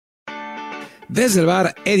Desde el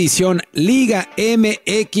bar, edición Liga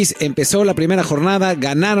MX, empezó la primera jornada,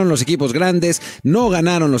 ganaron los equipos grandes, no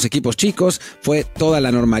ganaron los equipos chicos, fue toda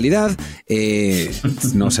la normalidad.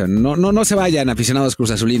 No se vayan, aficionados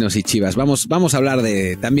cruzazulinos y chivas, vamos a hablar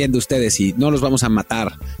también de ustedes y no los vamos a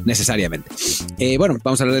matar necesariamente. Bueno,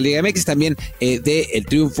 vamos a hablar de Liga MX, también del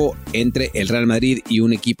triunfo entre el Real Madrid y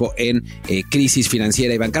un equipo en crisis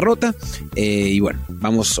financiera y bancarrota. Y bueno,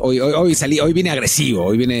 vamos, hoy vine agresivo,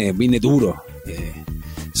 hoy vine duro.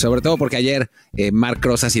 Sobre todo porque ayer Marc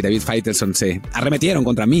Rosas y David Faitelson se arremetieron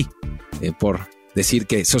contra mí por decir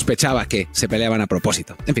que sospechaba que se peleaban a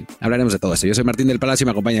propósito. En fin, hablaremos de todo esto. Yo soy Martín del Palacio y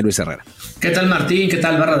me acompaña Luis Herrera. ¿Qué tal, Martín? ¿Qué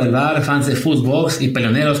tal, barra del bar? Fans de Footbox y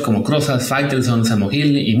peleoneros como Rosas, Faitelson,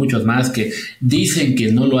 Samuel y muchos más que dicen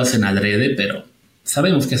que no lo hacen adrede, pero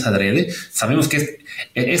sabemos que es adrede. Sabemos que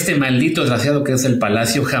este maldito desgraciado que es el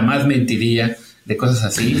Palacio jamás mentiría de cosas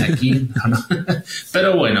así, aquí, no.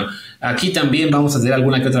 Pero bueno, aquí también vamos a tener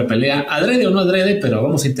alguna que otra pelea, adrede o no adrede, pero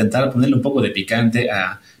vamos a intentar ponerle un poco de picante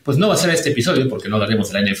a, pues no va a ser este episodio, porque no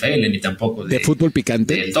hablaremos de la NFL, ni tampoco de fútbol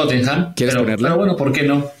picante, del Tottenham, ¿quieres ponerla? Pero bueno, ¿por qué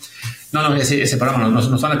no? No, ese programa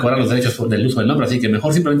nos van a cobrar los derechos del uso del nombre, así que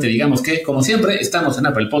mejor simplemente digamos que, como siempre, estamos en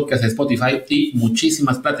Apple Podcast, Spotify y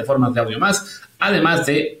muchísimas plataformas de audio más, además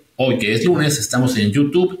de hoy, que es lunes, estamos en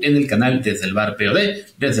YouTube, en el canal Desde el Bar POD,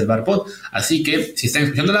 Desde el Bar Pod. Así que si están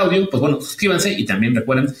escuchando el audio, pues bueno, suscríbanse y también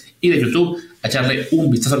recuerden ir a YouTube a echarle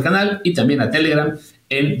un vistazo al canal y también a Telegram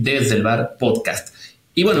en Desde el Bar Podcast.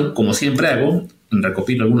 Y bueno, como siempre hago,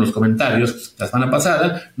 recopilo algunos comentarios. La semana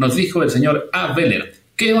pasada nos dijo el señor A. Veller: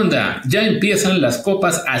 ¿qué onda? Ya empiezan las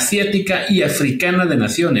copas asiática y africana de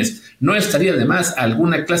naciones. No estaría de más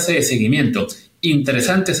alguna clase de seguimiento.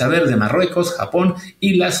 Interesante saber de Marruecos, Japón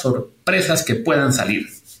y las sorpresas que puedan salir.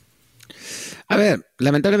 A ver,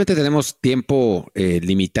 lamentablemente tenemos tiempo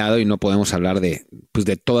limitado y no podemos hablar de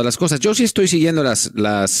todas las cosas. Yo sí estoy siguiendo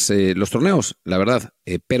los torneos, la verdad,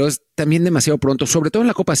 pero es también demasiado pronto, sobre todo en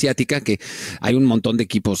la Copa Asiática, que hay un montón de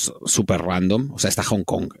equipos súper random. O sea, está Hong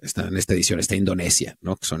Kong, está en esta edición, está Indonesia,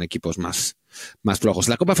 ¿no? Que son equipos más flojos.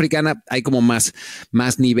 La Copa Africana hay como más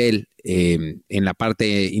nivel en la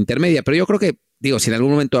parte intermedia, pero yo creo que, si en algún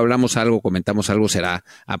momento hablamos algo, comentamos algo, será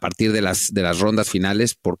a partir de las rondas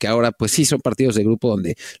finales, porque ahora, pues sí, son partidos de grupo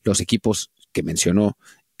donde los equipos que mencionó,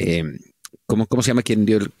 ¿cómo se llama quien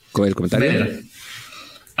dio el comentario? Veller.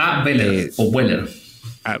 Veller o Weller.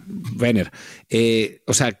 Venner.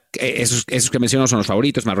 O sea, esos que mencionó son los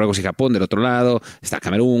favoritos, Marruecos y Japón. Del otro lado está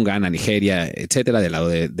Camerún, Ghana, Nigeria, etcétera. Del lado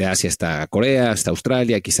de Asia está Corea, está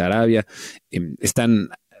Australia, quizá Arabia.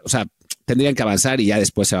 Tendrían que avanzar y ya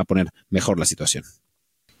después se va a poner mejor la situación.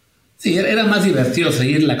 Sí, era más divertido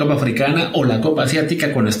seguir la Copa Africana o la Copa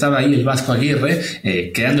Asiática cuando estaba ahí el Vasco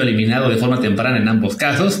Aguirre, quedando eliminado de forma temprana en ambos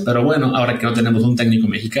casos. Pero bueno, ahora que no tenemos un técnico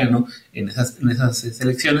mexicano en esas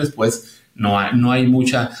selecciones, pues no hay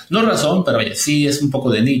mucha, no razón, pero oye, sí es un poco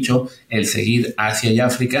de nicho el seguir Asia y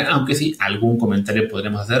África, aunque sí algún comentario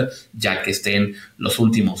podremos hacer, ya que estén los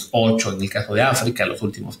últimos 8 en el caso de África, los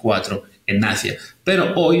últimos 4 en Asia.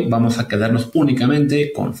 Pero hoy vamos a quedarnos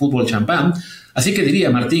únicamente con fútbol champán, así que diría,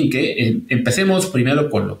 Martín, que empecemos primero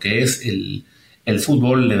con lo que es el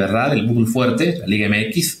fútbol de verdad, el fútbol fuerte, la Liga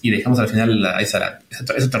MX, y dejamos al final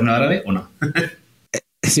ese torneo árabe, ¿o no?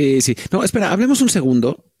 Sí. No, espera, hablemos un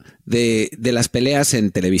segundo de las peleas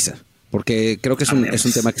en Televisa, porque creo que es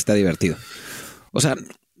un tema que está divertido. O sea,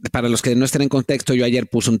 para los que no estén en contexto, yo ayer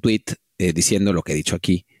puse un tweet diciendo lo que he dicho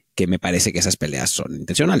aquí, que me parece que esas peleas son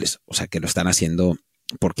intencionales, o sea, que lo están haciendo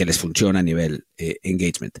porque les funciona a nivel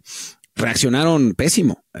engagement. Reaccionaron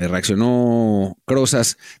pésimo. Reaccionó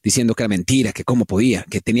Rosas diciendo que era mentira, que cómo podía,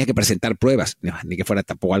 que tenía que presentar pruebas, ni que fuera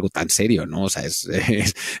tampoco algo tan serio, ¿no? O sea, es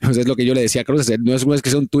lo que yo le decía a Rosas, no es que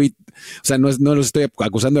sea un tuit, o sea, no los estoy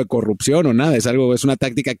acusando de corrupción o nada, es una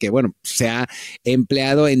táctica que, bueno, se ha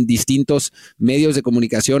empleado en distintos medios de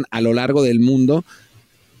comunicación a lo largo del mundo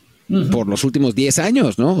por los últimos 10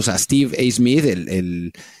 años, ¿no? O sea, Steve A. Smith,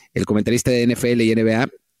 el comentarista de NFL y NBA,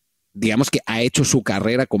 digamos que ha hecho su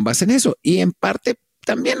carrera con base en eso, y en parte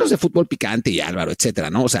también los de fútbol picante y Álvaro, etcétera,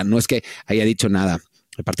 ¿no? O sea, no es que haya dicho nada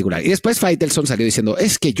en particular. Y después Faitelson salió diciendo,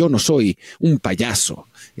 es que yo no soy un payaso.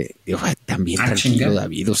 Digo, también tranquilo,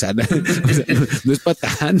 David, o sea, no es para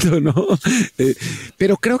tanto, ¿no?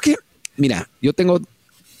 Pero creo que, mira, yo tengo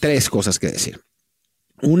 3 cosas que decir.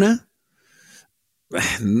 Una,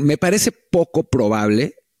 me parece poco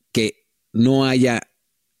probable que no haya,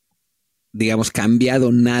 digamos,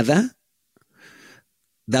 cambiado nada,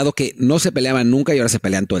 dado que no se peleaban nunca y ahora se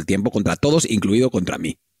pelean todo el tiempo contra todos, incluido contra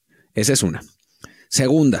mí. Esa es una.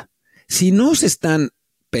 Segunda, si no se están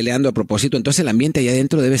peleando a propósito, entonces el ambiente allá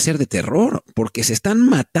adentro debe ser de terror, porque se están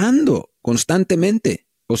matando constantemente.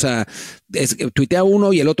 O sea, tuitea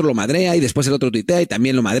uno y el otro lo madrea y después el otro tuitea y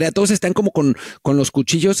también lo madrea. Todos están como con los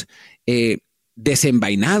cuchillos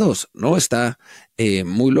desenvainados, ¿no? Está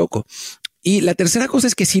muy loco. Y la tercera cosa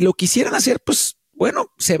es que si lo quisieran hacer, pues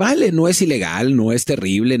bueno, se vale, no es ilegal, no es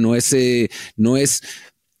terrible, no es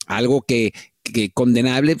algo que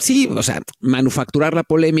condenable. Sí, o sea, manufacturar la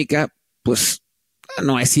polémica, pues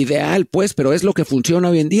no es ideal, pues, pero es lo que funciona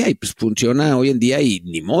hoy en día y pues funciona hoy en día y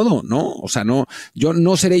ni modo, ¿no? O sea, no, yo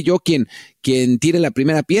no seré yo quien tire la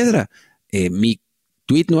primera piedra. Mi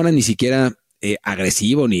tweet no era ni siquiera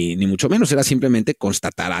agresivo ni mucho menos, era simplemente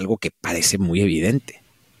constatar algo que parece muy evidente.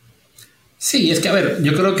 Sí, es que, a ver,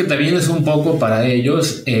 yo creo que también es un poco para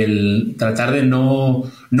ellos el tratar de no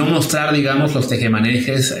mostrar, digamos, los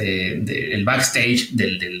tejemanejes, el backstage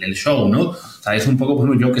del show, ¿no? O sea, es un poco, por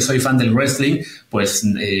ejemplo, yo que soy fan del wrestling, pues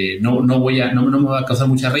no me va a causar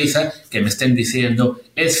mucha risa que me estén diciendo,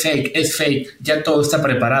 es fake, ya todo está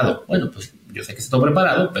preparado. Bueno, pues yo sé que está todo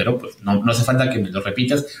preparado, pero pues no hace falta que me lo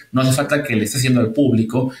repitas, no hace falta que le estés haciendo al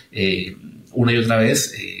público una y otra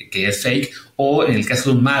vez que es fake, o en el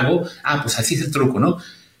caso de un mago, pues así es el truco, ¿no?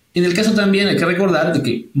 En el caso también hay que recordar de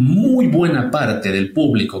que muy buena parte del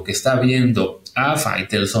público que está viendo a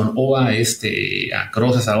Faitelson o a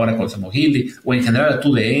Crozas ahora con Samuel Hildy, o en general a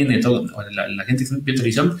TUDN, la gente que ve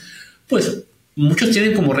televisión, pues muchos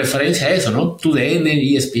tienen como referencia a eso, ¿no? TUDN,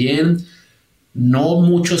 ESPN, no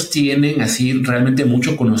muchos tienen así realmente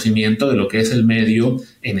mucho conocimiento de lo que es el medio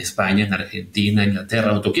en España, en Argentina, Inglaterra,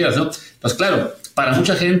 donde tú quieras, ¿no? Pues claro, para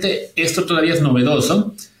mucha gente esto todavía es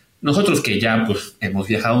novedoso. Nosotros que ya pues hemos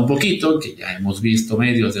viajado un poquito, que ya hemos visto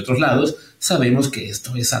medios de otros lados, sabemos que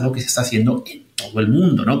esto es algo que se está haciendo en todo el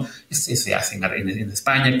mundo, ¿no? Se hace en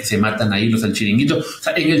España, que se matan ahí los del chiringuito. O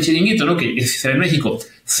sea, en el chiringuito, ¿no? Que es en México,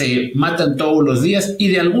 se matan todos los días y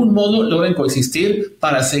de algún modo logran coexistir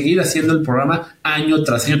para seguir haciendo el programa año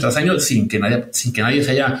tras año tras año sin que nadie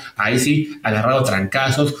se haya ahí sí agarrado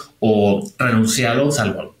trancazos o renunciado,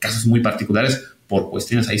 salvo casos muy particulares, por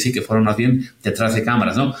cuestiones ahí sí que fueron más bien detrás de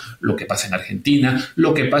cámaras, ¿no? Lo que pasa en Argentina,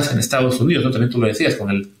 lo que pasa en Estados Unidos, ¿no? También tú lo decías con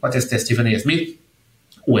el Stephen A. Smith,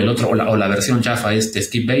 o el otro, o la versión chafa,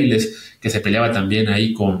 Skip Bayless, que se peleaba también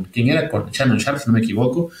ahí con, ¿quién era? Con Shannon Sharp, si no me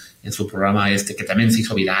equivoco, en su programa que también se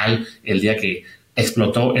hizo viral el día que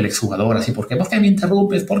explotó el exjugador, así, ¿por qué me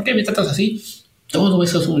interrumpes? ¿Por qué me tratas así? Todo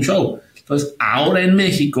eso es un show. Entonces, ahora en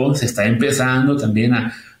México se está empezando también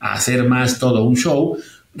a hacer más todo un show.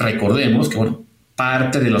 Recordemos que, bueno,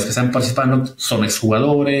 parte de los que están participando son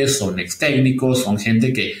exjugadores, son ex técnicos, son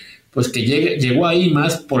gente que llegó ahí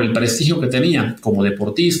más por el prestigio que tenía como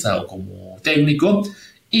deportista o como técnico,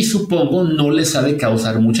 y supongo no les ha de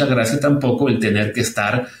causar mucha gracia tampoco el tener que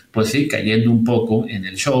estar, pues sí, cayendo un poco en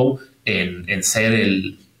el show, en ser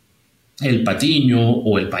el patiño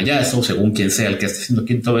o el payaso, según quien sea el que esté haciendo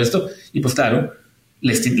aquí todo esto. Y pues claro,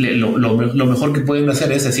 lo mejor que pueden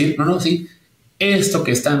hacer es decir, sí, esto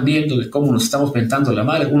que están viendo de cómo nos estamos mentando la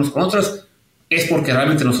madre unos con otros es porque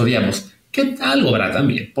realmente nos odiamos. Que algo habrá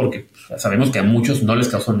también, porque sabemos que a muchos no les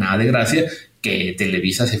causó nada de gracia que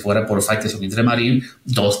Televisa se fuera por Faitelson y Marín,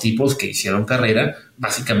 dos tipos que hicieron carrera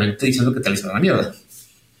básicamente diciendo que Televisa era la mierda.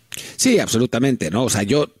 Sí, absolutamente, ¿no? O sea,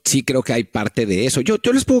 yo sí creo que hay parte de eso. Yo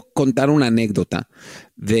les puedo contar una anécdota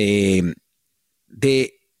de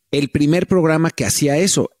el primer programa que hacía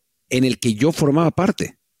eso, en el que yo formaba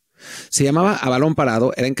parte. Se llamaba A Balón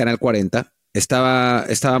Parado, era en Canal 40.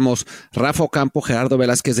 Estábamos Rafa Ocampo, Gerardo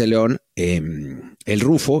Velázquez de León, el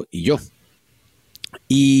Rufo y yo.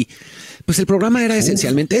 Y pues el programa era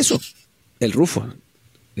esencialmente eso, el Rufo.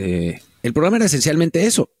 El programa era esencialmente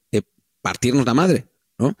eso, partirnos la madre,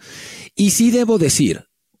 ¿no? Y sí debo decir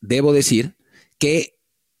que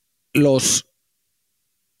los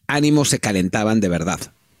ánimos se calentaban de verdad.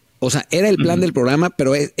 O sea, era el plan del programa,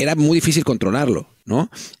 pero era muy difícil controlarlo,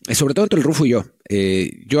 ¿no? Sobre todo entre el Rufo y yo.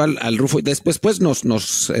 Yo al Rufo, después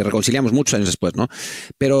nos reconciliamos muchos años después, ¿no?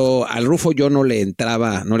 Pero al Rufo yo no le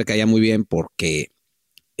caía muy bien porque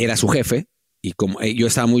era su jefe, y como yo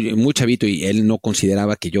estaba muy, muy chavito y él no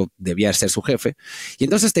consideraba que yo debía ser su jefe, y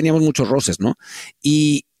entonces teníamos muchos roces, ¿no?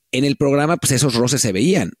 Y en el programa, pues esos roces se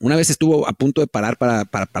veían. Una vez estuvo a punto de parar para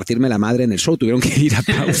partirme la madre en el show, tuvieron que ir a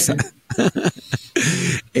pausa.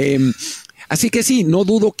 Así que sí, no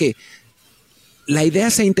dudo que la idea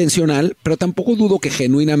sea intencional, pero tampoco dudo que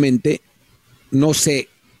genuinamente no se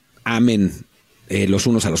amen los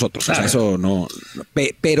unos a los otros. Claro. O sea, eso no.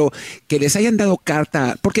 Pero que les hayan dado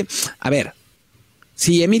carta, porque, a ver,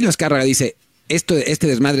 si Emilio Azcárraga dice, este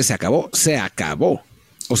desmadre se acabó, se acabó.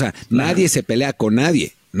 O sea, claro. Nadie se pelea con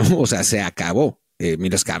nadie, ¿no? O sea, se acabó.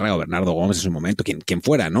 Mira Escarra o Bernardo Gómez en su momento, quien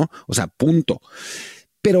fuera, ¿no? O sea, punto.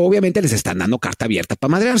 Pero obviamente les están dando carta abierta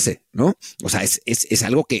para madrearse, ¿no? O sea, es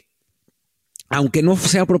algo que, aunque no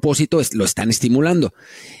sea a propósito, lo están estimulando.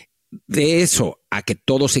 De eso a que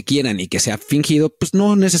todos se quieran y que sea fingido, pues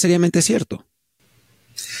no necesariamente es cierto.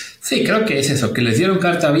 Sí, creo que es eso, que les dieron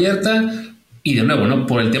carta abierta y de nuevo, ¿no?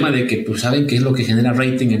 Por el tema de que pues, saben que es lo que genera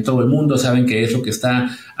rating en todo el mundo, saben que es lo que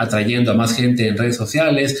está atrayendo a más gente en redes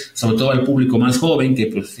sociales, sobre todo al público más joven, que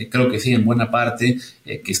pues creo que sí, en buena parte,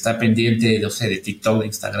 que está pendiente, no sé, de TikTok, de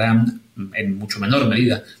Instagram, en mucho menor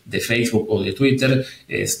medida, de Facebook o de Twitter,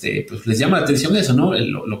 pues les llama la atención eso, ¿no?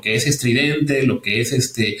 Lo que es estridente, lo que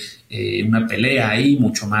es una pelea ahí,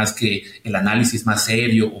 mucho más que el análisis más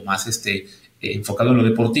serio o más enfocado en lo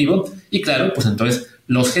deportivo. Y claro, pues entonces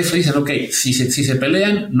los jefes dicen, ok, si se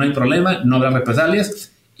pelean, no hay problema, no habrá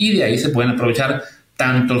represalias, y de ahí se pueden aprovechar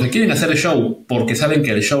tanto los que quieren hacer el show, porque saben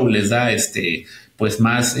que el show les da pues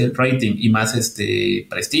más rating y más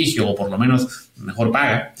prestigio, o por lo menos mejor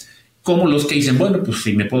paga, como los que dicen, bueno, pues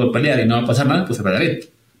si me puedo pelear y no va a pasar nada, pues se pelearé.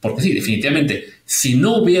 Porque sí, definitivamente, si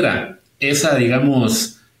no hubiera esa,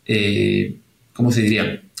 digamos, ¿cómo se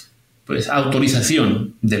diría? Pues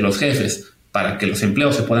autorización de los jefes para que los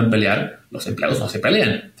empleados se puedan pelear, los empleados no se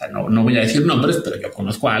pelean. O sea, no voy a decir nombres, pero yo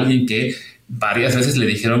conozco a alguien que varias veces le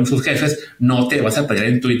dijeron a sus jefes, no te vas a pelear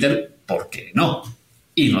en Twitter porque no.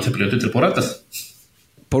 Y no se peleó en Twitter por ratas.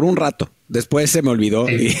 Por un rato. Después se me olvidó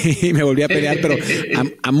y me volví a pelear, pero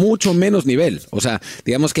a mucho menos nivel. O sea,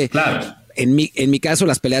 digamos que claro. En mi caso,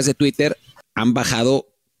 las peleas de Twitter han bajado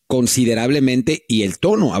considerablemente y el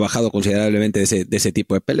tono ha bajado considerablemente de ese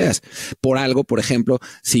tipo de peleas. Por algo, por ejemplo,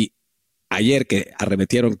 si ayer que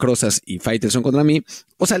arremetieron Crozas y Faitelson contra mí,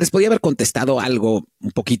 o sea, les podía haber contestado algo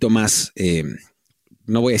un poquito más,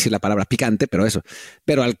 no voy a decir la palabra picante, pero eso.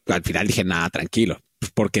 Pero al final dije, nada, tranquilo,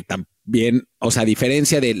 porque también, o sea, a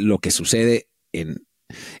diferencia de lo que sucede en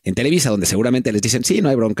Televisa, donde seguramente les dicen, sí, no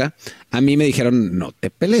hay bronca, a mí me dijeron, no te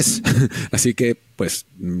pelees. Así que, pues,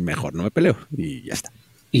 mejor no me peleo y ya está.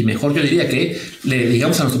 Y mejor yo diría que le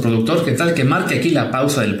digamos a nuestro productor que tal que marque aquí la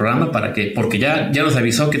pausa del programa porque ya nos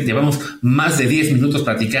avisó que llevamos más de 10 minutos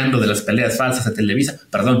platicando de las peleas falsas de Televisa,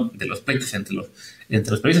 perdón, de los pleitos entre los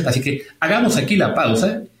periodistas. Así que hagamos aquí la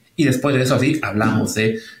pausa y después de eso así hablamos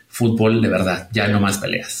de fútbol de verdad, ya no más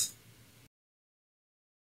peleas.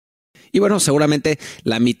 Y bueno, seguramente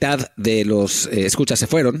la mitad de los escuchas se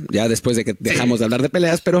fueron, ya después de que dejamos de hablar de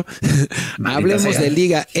peleas, pero hablemos de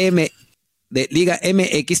Liga MX.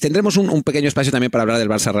 Tendremos un pequeño espacio también para hablar del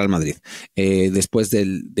Barça Real Madrid, después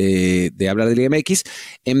de hablar de Liga MX.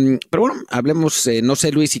 Pero bueno, hablemos, no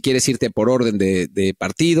sé, Luis, si quieres irte por orden de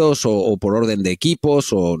partidos o por orden de equipos,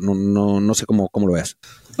 o no sé cómo lo veas.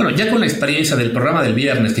 Bueno, ya con la experiencia del programa del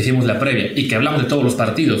viernes que hicimos la previa y que hablamos de todos los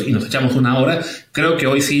partidos y nos echamos una hora, creo que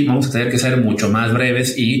hoy sí vamos a tener que ser mucho más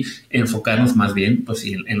breves y enfocarnos más bien pues,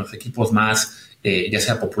 en los equipos más, ya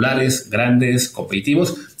sea populares, grandes,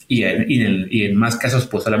 competitivos y en más casos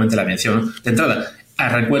pues solamente la mención de entrada.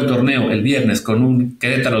 Arrancó el torneo el viernes con un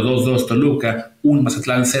Querétaro 2-2 Toluca, un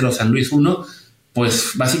Mazatlán 0 San Luis 1,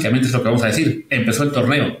 pues básicamente es lo que vamos a decir. Empezó el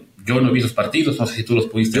torneo. Yo no vi esos partidos, no sé si tú los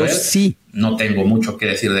pudiste ver. Yo sí. No tengo mucho que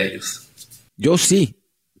decir de ellos. Yo sí.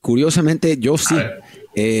 Curiosamente, yo sí.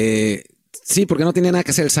 Sí, porque no tenía nada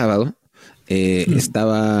que hacer el sábado.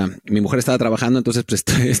 Mi mujer estaba trabajando, entonces pues,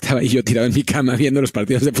 estaba ahí yo tirado en mi cama viendo los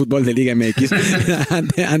partidos de fútbol de Liga MX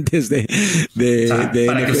antes de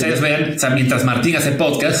para que ustedes vean, o sea, mientras Martín hace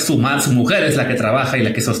podcast, su mujer es la que trabaja y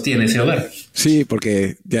la que sostiene ese hogar. Sí,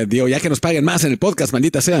 porque ya que nos paguen más en el podcast,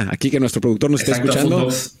 maldita sea, aquí que nuestro productor nos esté escuchando,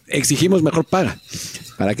 exigimos mejor paga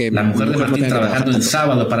para que la mujer de Martín trabajando en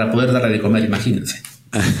sábado para poder darle de comer, imagínense.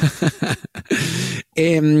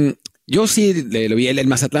 Yo sí lo vi. El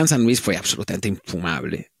Mazatlán San Luis fue absolutamente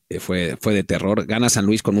infumable. Fue de terror. Gana San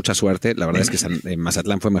Luis con mucha suerte. La verdad es que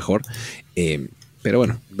Mazatlán fue mejor. Pero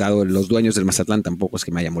bueno, dado los dueños del Mazatlán, tampoco es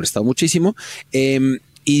que me haya molestado muchísimo.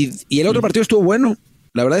 Y el otro partido estuvo bueno.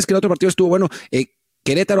 La verdad es que el otro partido estuvo bueno.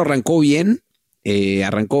 Querétaro arrancó bien.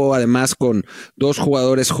 Arrancó además con dos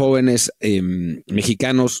jugadores jóvenes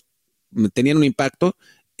mexicanos. Tenían un impacto.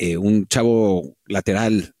 Un chavo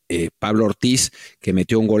lateral, Pablo Ortiz, que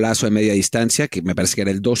metió un golazo de media distancia, que me parece que era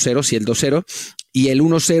el 2-0, sí, el 2-0, y el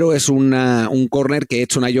 1-0 es un córner que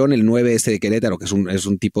Edson Ayón, el 9 de Querétaro, que es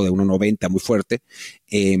un tipo de 1.90 muy fuerte,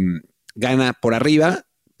 gana por arriba,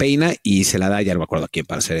 peina y se la da, ya no me acuerdo a quién,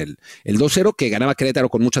 para hacer el 2-0, que ganaba Querétaro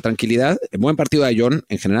con mucha tranquilidad. Buen partido de Ayón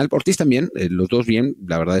en general, Ortiz también, los dos bien,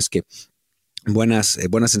 la verdad es que buenas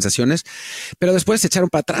sensaciones, pero después se echaron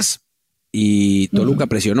para atrás. Y Toluca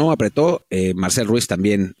presionó, apretó. Marcel Ruiz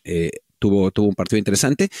también tuvo un partido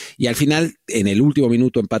interesante y al final, en el último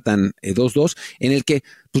minuto, empatan 2-2, en el que,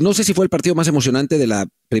 pues no sé si fue el partido más emocionante de la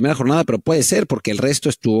primera jornada, pero puede ser, porque el resto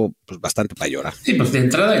estuvo pues, bastante para llorar. Sí, pues de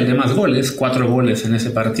entrada el de más goles, 4 goles en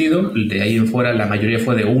ese partido, de ahí en fuera la mayoría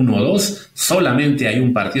fue de 1 o 2, solamente hay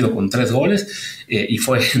un partido con 3 goles y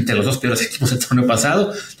fue entre los dos peores equipos del torneo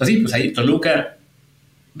pasado. Entonces sí, pues ahí Toluca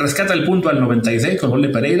rescata el punto al 96 con gol de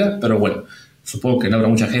Pereira, pero bueno, supongo que no habrá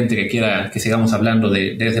mucha gente que quiera que sigamos hablando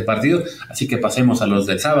de ese partido, así que pasemos a los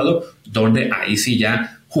del sábado, donde ahí sí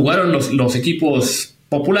ya jugaron los equipos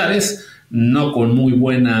populares, no con muy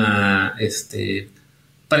buena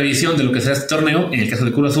previsión de lo que será este torneo, en el caso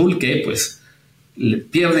de Cruz Azul, que pues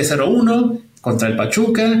pierde 0-1 contra el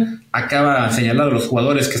Pachuca, acaba señalando a los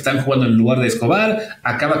jugadores que están jugando en lugar de Escobar,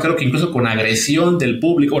 acaba creo que incluso con agresión del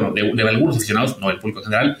público, bueno, de algunos aficionados, no del público en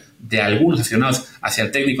general, de algunos aficionados hacia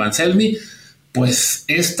el técnico Anselmi. Pues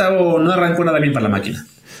esta no arrancó nada bien para la máquina.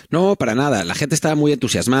 No, para nada. La gente estaba muy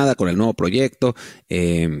entusiasmada con el nuevo proyecto,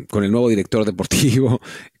 con el nuevo director deportivo,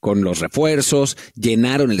 con los refuerzos.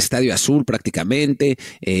 Llenaron el Estadio Azul prácticamente.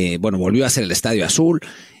 Volvió a ser el Estadio Azul.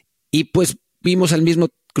 Y pues vimos al mismo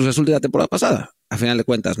Cruz Azul de la temporada pasada, a final de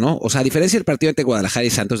cuentas, ¿no? O sea, a diferencia del partido entre Guadalajara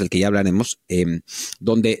y Santos, del que ya hablaremos,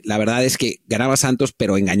 donde la verdad es que ganaba Santos,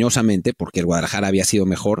 pero engañosamente, porque el Guadalajara había sido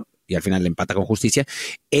mejor y al final le empata con justicia.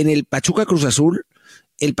 En el Pachuca Cruz Azul,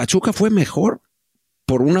 el Pachuca fue mejor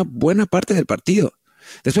por una buena parte del partido.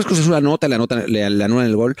 Después Cruz Azul le anulan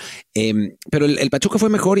el gol, pero el Pachuca fue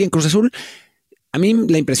mejor y en Cruz Azul, a mí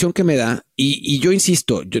la impresión que me da, y yo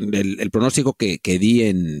insisto, el pronóstico que di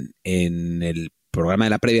en el programa de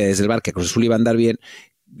la previa desde el bar, que Cruz Azul iba a andar bien,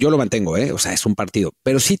 yo lo mantengo, o sea, es un partido,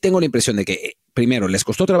 pero sí tengo la impresión de que primero les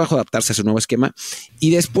costó trabajo adaptarse a su nuevo esquema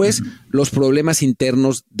y después los problemas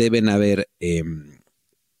internos deben haber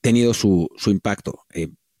tenido su impacto.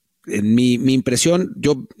 En mi impresión,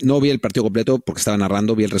 yo no vi el partido completo porque estaba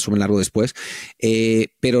narrando, vi el resumen largo después,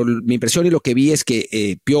 pero mi impresión y lo que vi es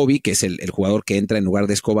que Piovi, que es el jugador que entra en lugar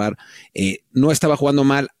de Escobar, no estaba jugando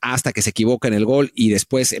mal hasta que se equivoca en el gol y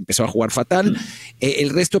después empezó a jugar fatal.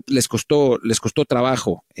 El resto les costó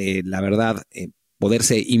trabajo, la verdad,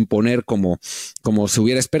 poderse imponer como se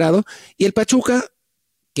hubiera esperado. Y el Pachuca,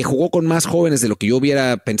 que jugó con más jóvenes de lo que yo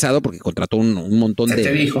hubiera pensado, porque contrató un montón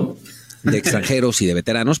de extranjeros y de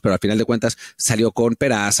veteranos, pero al final de cuentas salió con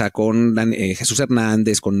Peraza, con Jesús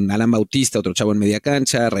Hernández, con Alan Bautista, otro chavo en media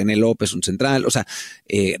cancha, René López, un central, o sea,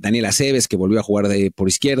 Daniel Aceves, que volvió a jugar por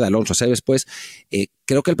izquierda, Alonso Aceves, pues,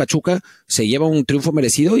 creo que el Pachuca se lleva un triunfo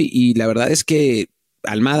merecido y la verdad es que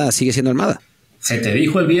Almada sigue siendo Almada. Se te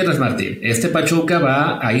dijo el viernes, Martín, este Pachuca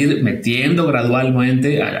va a ir metiendo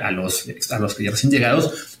gradualmente a los que ya recién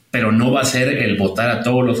llegados, pero no va a ser el votar a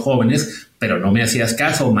todos los jóvenes, pero no me hacías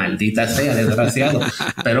caso, maldita sea, desgraciado.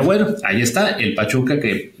 Pero bueno, ahí está el Pachuca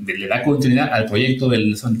que le da continuidad al proyecto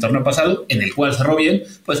del torneo pasado, en el cual cerró bien,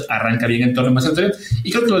 pues arranca bien el torneo más anterior. Y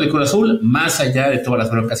creo que lo de Cruz Azul, más allá de todas las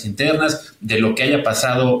broncas internas, de lo que haya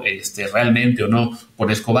pasado realmente o no con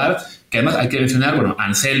Escobar, que además hay que mencionar, bueno,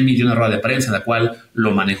 Anselmi dio una rueda de prensa en la cual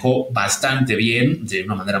lo manejó bastante bien, de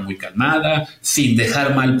una manera muy calmada, sin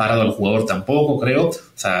dejar mal parado al jugador tampoco, creo. O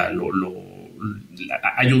sea,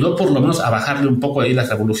 ayudó por lo menos a bajarle un poco de ahí las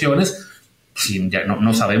revoluciones. Ya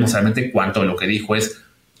no sabemos realmente cuánto de lo que dijo es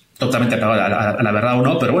totalmente apegado a la verdad o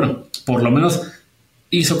no, pero bueno, por lo menos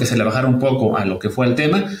hizo que se le bajara un poco a lo que fue el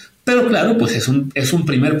tema. Pero claro, pues es un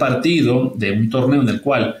primer partido de un torneo en el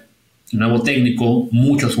cual nuevo técnico,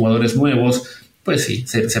 muchos jugadores nuevos, pues sí,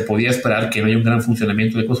 se podía esperar que no haya un gran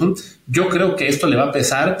funcionamiento de Cruz Azul. Yo creo que esto le va a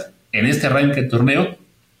pesar en este arranque de torneo,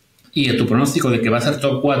 y a tu pronóstico de que va a ser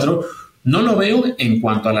top 4, no lo veo en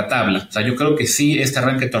cuanto a la tabla. O sea, yo creo que sí, este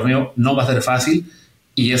arranque de torneo no va a ser fácil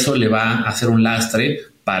y eso le va a hacer un lastre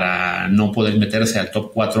para no poder meterse al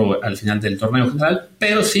top 4 al final del torneo general,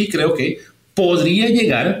 pero sí creo que podría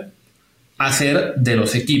llegar a ser de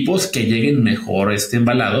los equipos que lleguen mejor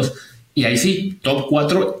embalados. Y ahí sí, top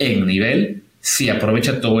 4 en nivel, si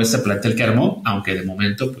aprovecha todo este plantel que armó, aunque de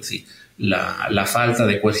momento, pues sí, la falta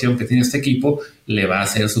de cohesión que tiene este equipo le va a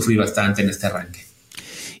hacer sufrir bastante en este arranque.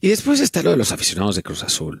 Y después está lo de los aficionados de Cruz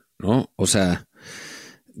Azul, ¿no? O sea,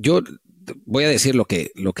 yo voy a decir lo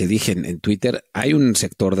que dije en Twitter. Hay un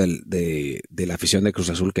sector de la afición de Cruz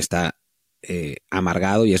Azul que está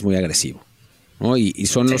amargado y es muy agresivo, ¿no? Y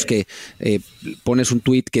son los que pones un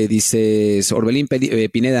tuit que dices, Orbelín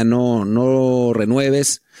Pineda, no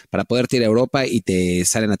renueves para poder tirar a Europa y te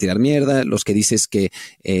salen a tirar mierda. Los que dices que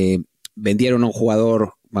vendieron a un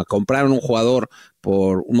jugador, compraron un jugador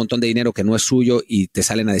por un montón de dinero que no es suyo y te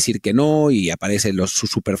salen a decir que no, y aparecen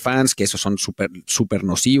sus superfans, que esos son super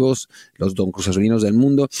nocivos, los don cruzazulinos del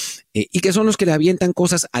mundo, y que son los que le avientan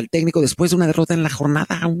cosas al técnico después de una derrota en la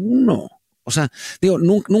jornada 1. O sea, digo,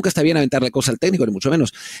 nunca está bien aventarle cosas al técnico, ni mucho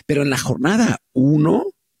menos, pero en la jornada 1,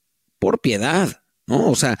 por piedad, ¿no?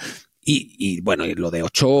 O sea, y bueno, y lo de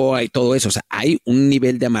Ochoa y todo eso, o sea, hay un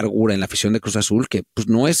nivel de amargura en la afición de Cruz Azul que pues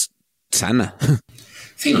no es sana.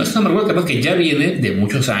 Sí, no, es una amargura que ya viene de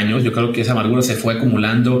muchos años. Yo creo que esa amargura se fue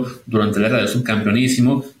acumulando durante la era del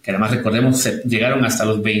subcampeonísimo, que además recordemos llegaron hasta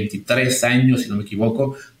los 23 años, si no me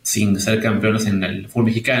equivoco, sin ser campeones en el fútbol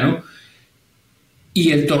mexicano.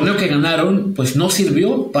 Y el torneo que ganaron, pues no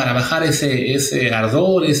sirvió para bajar ese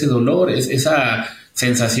ardor, ese dolor, esa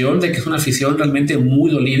sensación de que es una afición realmente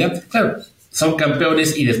muy dolida. Claro, son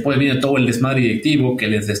campeones y después viene todo el desmadre directivo que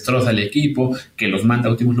les destroza el equipo, que los manda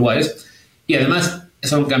a últimos lugares. Y además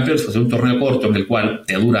son campeones pues, de un torneo corto en el cual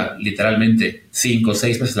te dura literalmente 5 o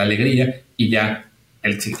 6 meses la alegría y ya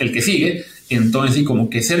el que sigue. Entonces, y como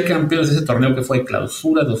que ser campeones de ese torneo que fue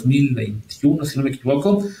Clausura 2021, si no me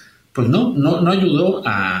equivoco, pues no ayudó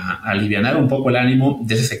a alivianar un poco el ánimo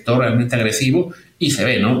de ese sector realmente agresivo, y se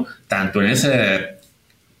ve, ¿no? Tanto en ese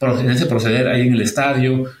proceder ahí en el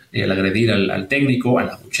estadio, al agredir al técnico, al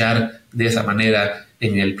abuchar de esa manera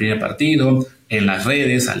en el primer partido, en las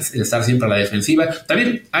redes, al estar siempre a la defensiva.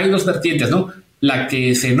 También hay dos vertientes, ¿no? La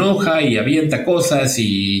que se enoja y avienta cosas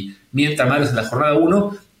y mienta madres en la jornada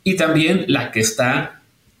 1, y también la que está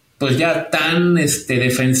pues ya tan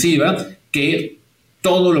defensiva que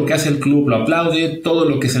todo lo que hace el club lo aplaude, todo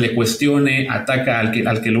lo que se le cuestione ataca al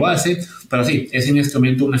que lo hace. Pero sí, es en este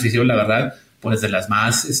momento una afición, la verdad, pues de las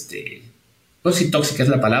más, no sé si tóxica es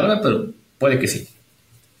la palabra, pero puede que sí.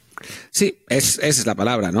 Sí, esa es la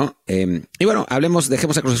palabra, ¿no? Y bueno,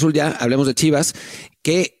 dejemos a Cruz Azul ya, hablemos de Chivas,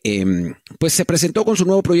 que pues se presentó con su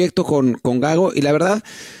nuevo proyecto con Gago, y la verdad,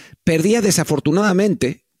 perdía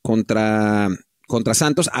desafortunadamente contra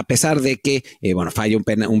Santos, a pesar de que, falla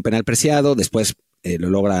un penal preciado, después lo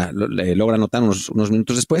logra anotar unos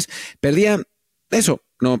minutos después. Perdía eso,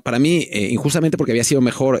 no, para mí, injustamente, porque había sido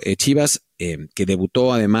mejor Chivas, que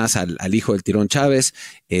debutó además al hijo del Tirón Chávez,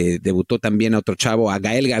 debutó también a otro chavo, a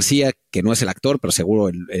Gael García, que no es el actor, pero seguro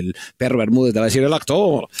el perro Bermúdez le va a decir el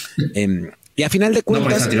actor. Y a final de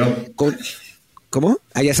cuentas... ¿Cómo?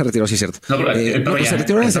 Ah, ya se retiró, sí es cierto. No, pero ¿se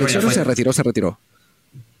retiró de la selección o se retiró?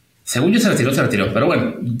 Según yo se retiró, pero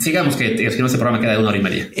bueno, sigamos que este programa queda de 1 hora y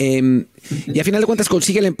media. Y a final de cuentas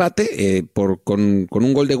consigue el empate con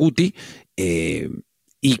un gol de Guti,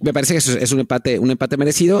 y me parece que eso es un empate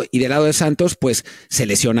merecido. Y del lado de Santos, pues se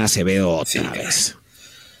lesiona a Acevedo otra vez.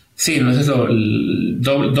 Sí, no es eso,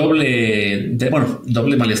 doble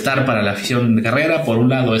malestar para la afición de Carrera. Por un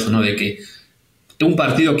lado, eso, ¿no? De que un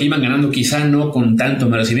partido que iban ganando quizá no con tanto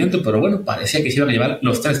merecimiento, pero bueno, parecía que se iban a llevar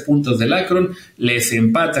los 3 puntos del Akron, les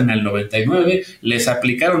empatan al 99, les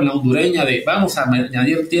aplicaron la hondureña de vamos a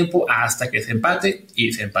añadir tiempo hasta que se empate,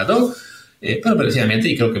 y se empató, pero precisamente,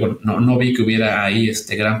 y creo que no vi que hubiera ahí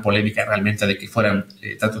gran polémica realmente de que fueran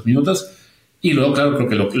tantos minutos. Y luego, claro,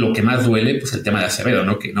 creo que lo que más duele, pues el tema de Acevedo,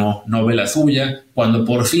 ¿no? Que no ve la suya, cuando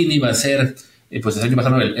por fin iba a ser... pues el año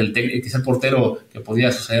pasado el portero que podía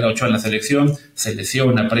suceder a Ochoa en la selección se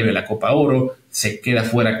lesiona previo a la Copa Oro, se queda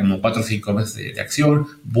fuera como 4 o 5 meses de acción,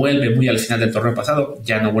 vuelve muy al final del torneo pasado,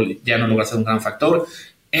 ya no logra ser un gran factor.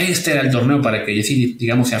 Este era el torneo para que sí,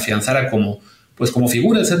 digamos, se afianzara como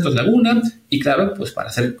figura de Santos Laguna, y claro, pues para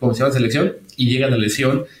ser considerado en selección, y llega la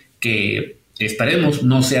lesión que esperemos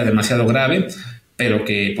no sea demasiado grave, pero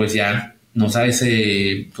que pues ya nos da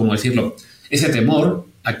ese temor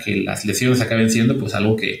a que las lesiones acaben siendo pues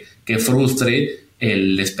algo que frustre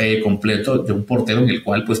el despegue completo de un portero en el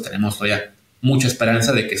cual pues tenemos todavía mucha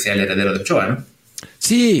esperanza de que sea el heredero de Ochoa, ¿no?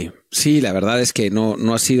 Sí, la verdad es que no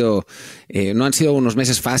han sido unos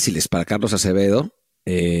meses fáciles para Carlos Acevedo.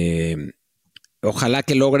 Ojalá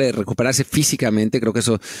que logre recuperarse físicamente, creo que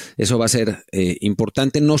eso va a ser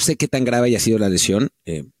importante. No sé qué tan grave haya sido la lesión,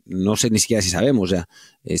 no sé ni siquiera si sabemos ya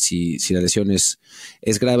si la lesión es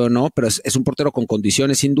grave o no, pero es un portero con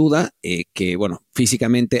condiciones sin duda, que bueno,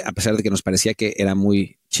 físicamente, a pesar de que nos parecía que era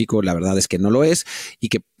muy chico, la verdad es que no lo es, y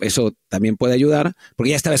que eso también puede ayudar, porque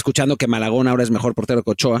ya estaba escuchando que Malagón ahora es mejor portero que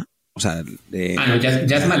Ochoa. O sea,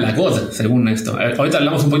 ya es Malagón, según esto. Ahorita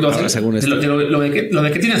hablamos un poquito más de lo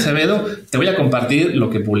de que tiene Acevedo. Te voy a compartir lo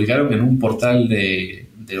que publicaron en un portal de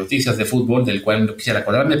noticias de fútbol, del cual no quisiera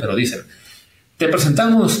acordarme, pero dicen: te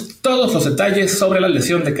presentamos todos los detalles sobre la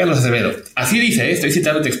lesión de Carlos Acevedo. Así dice, estoy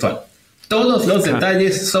citando textual. Todos los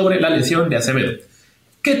detalles sobre la lesión de Acevedo.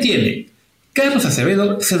 ¿Qué tiene? Carlos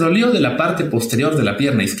Acevedo se dolió de la parte posterior de la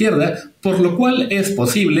pierna izquierda, por lo cual es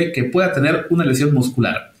posible que pueda tener una lesión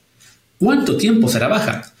muscular. ¿Cuánto tiempo será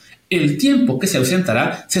baja? El tiempo que se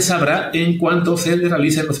ausentará se sabrá en cuanto se le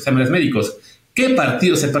realicen los exámenes médicos. ¿Qué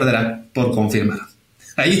partido se perderá por confirmar?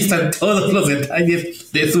 Ahí están todos los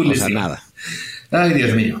detalles de su lesión. O sea, nada. Ay,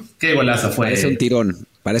 Dios mío, qué golazo fue. Parece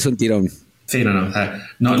un tirón. Sí, o sea,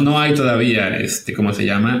 no hay todavía, ¿cómo se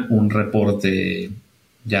llama? Un reporte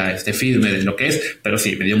ya firme de lo que es, pero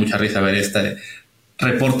sí, me dio mucha risa ver este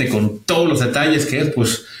reporte con todos los detalles que es,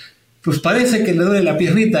 pues parece que le duele la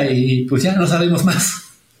piernita y pues ya no sabemos más.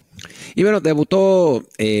 Y bueno, debutó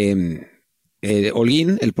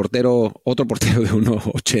Holguín, otro portero de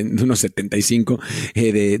 1.75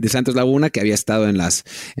 de Santos Laguna, que había estado en la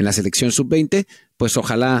selección sub-20, pues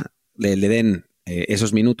ojalá le den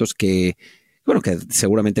esos minutos que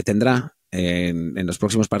seguramente tendrá en los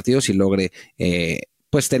próximos partidos y logre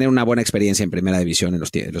pues tener una buena experiencia en primera división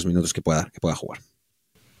en los minutos que pueda jugar.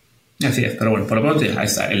 Así es, pero bueno, por lo pronto ahí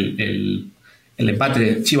está el empate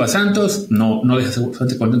de Chivas Santos, no deja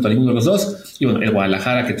seguramente contento a ninguno de los dos, y bueno, el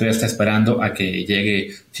Guadalajara que todavía está esperando a que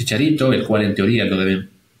llegue Chicharito, el cual en teoría lo deben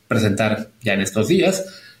presentar ya en estos días.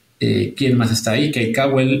 ¿Quién más está ahí? Kate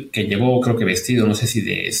Cowell, que llegó creo que vestido, no sé si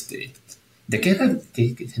 ¿de qué era?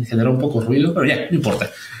 Que se generó un poco ruido, pero ya, no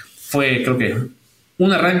importa. Fue creo que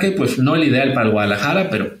un arranque, pues no el ideal para el Guadalajara,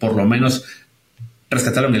 pero por lo menos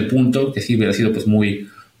rescataron el punto, que sí hubiera sido pues muy,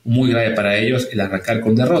 muy grave para ellos el arrancar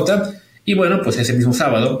con derrota. Y bueno, pues ese mismo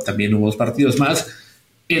sábado también hubo 2 partidos más.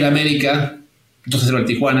 El América 2-0 al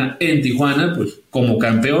Tijuana, en Tijuana, pues como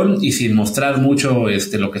campeón y sin mostrar mucho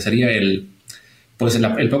lo que sería el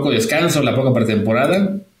poco descanso, la poca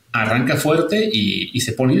pretemporada, arranca fuerte y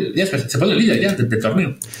se pone líder ya del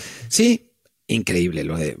torneo. Sí, increíble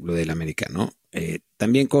lo del América, ¿no?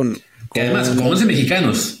 También que además con 11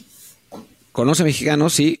 mexicanos. Con 11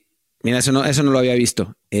 mexicanos, sí. Mira, eso no lo había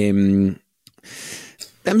visto.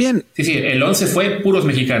 También. Sí, el 11 fue puros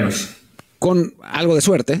mexicanos. Con algo de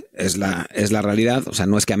suerte, es la realidad. O sea,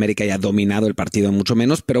 no es que América haya dominado el partido, mucho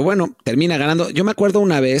menos, pero bueno, termina ganando. Yo me acuerdo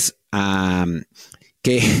una vez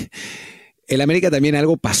que el América también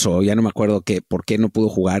algo pasó, ya no me acuerdo por qué no pudo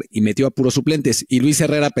jugar y metió a puros suplentes. Y Luis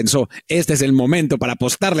Herrera pensó, este es el momento para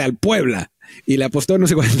apostarle al Puebla. Y le apostó no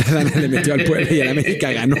sé cuántas ganas, le metió al Puebla y el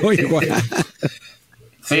América ganó igual.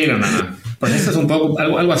 Sí, no. Pues esto es un poco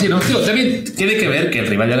algo así, ¿no? También tiene que ver que el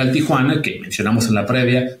rival era el Tijuana, que mencionamos en la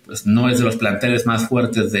previa, pues no es de los planteles más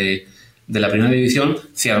fuertes de la primera división.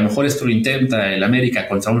 Si a lo mejor esto lo intenta el América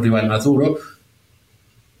contra un rival más duro,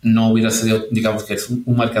 no hubiera sido, digamos que es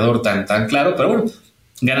un marcador tan claro, pero bueno,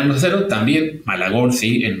 ganan 1-0. También Malagón,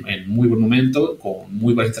 sí, en muy buen momento, con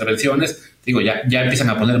muy buenas intervenciones. Digo, ya empiezan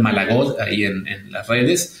a poner Malagón ahí en las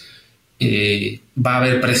redes. Va a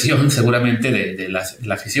haber presión seguramente de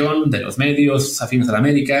la afición, de los medios afines a la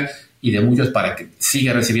América y de muchos para que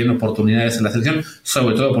siga recibiendo oportunidades en la selección,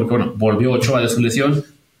 sobre todo porque, bueno, volvió Ochoa de su lesión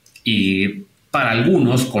y para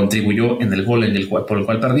algunos contribuyó en el gol por el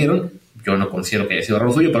cual perdieron. Yo no considero que haya sido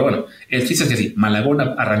error suyo, pero bueno, el chiste es que sí, Malagón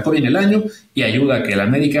arrancó bien el año y ayuda a que el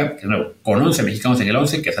América, que de nuevo, con 11 mexicanos en el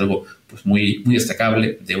 11, que es algo pues muy, muy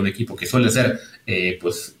destacable de un equipo que suele ser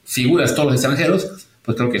pues figuras todos los extranjeros,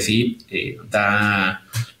 pues creo que sí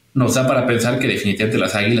nos da para pensar que definitivamente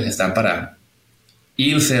las Águilas están para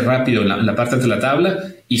irse rápido en la parte de la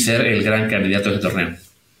tabla y ser el gran candidato de este torneo.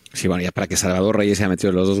 Sí, bueno, ya para que Salvador Reyes se haya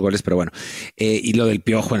metido los 2 goles, pero bueno. Y lo del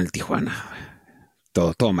Piojo en el Tijuana.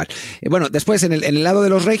 Todo mal. Bueno, después en el lado de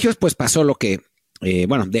los regios, pues pasó lo que,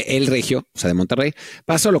 de el regio, o sea, de Monterrey,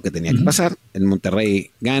 pasó lo que tenía que pasar. El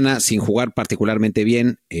Monterrey gana sin jugar particularmente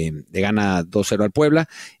bien, le gana 2-0 al Puebla.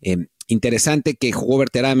 Interesante que jugó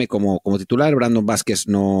Berterame como titular, Brandon Vázquez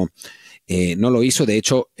no lo hizo, de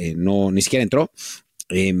hecho, ni siquiera entró.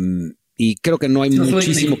 Y creo que no hay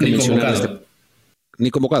muchísimo que mencionar. Ni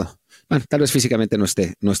convocado. Bueno, tal vez físicamente no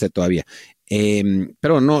esté todavía.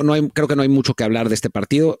 Pero creo que no hay mucho que hablar de este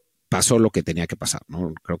partido. Pasó lo que tenía que pasar,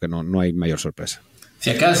 ¿no? Creo que no hay mayor sorpresa. Si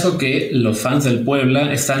acaso que los fans del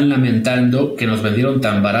Puebla están lamentando que nos vendieron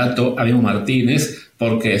tan barato a Memo Martínez,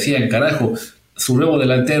 porque decían, carajo, su nuevo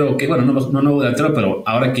delantero, que bueno, no nuevo delantero, pero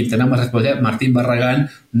ahora quien tenemos responsabilidad, Martín Barragán,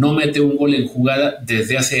 no mete un gol en jugada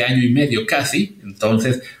desde hace año y medio casi.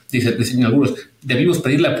 Entonces, dicen algunos, debimos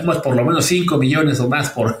pedirle a Pumas por lo menos 5 millones o más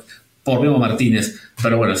por Memo Martínez.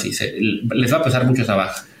 Pero bueno, sí, les va a pesar mucho esa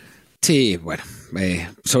baja. Sí, bueno,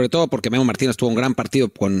 sobre todo porque Memo Martínez tuvo un gran partido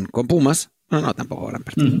con Pumas. No, tampoco gran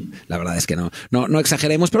partido. La verdad es que no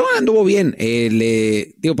exageremos, pero bueno, anduvo bien.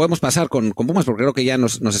 Podemos pasar con Pumas porque creo que ya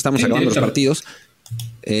nos estamos acabando los partidos.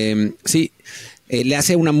 Sí, le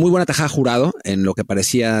hace una muy buena tajada a Jurado en lo que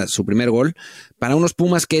parecía su primer gol para unos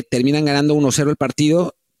Pumas que terminan ganando 1-0 el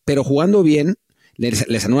partido, pero jugando bien.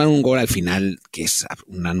 Les anulan un gol al final que es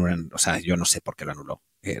o sea, yo no sé por qué lo anuló.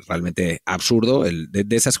 Realmente absurdo,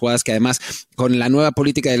 de esas jugadas que además con la nueva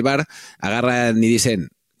política del VAR agarran y dicen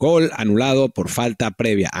gol anulado por falta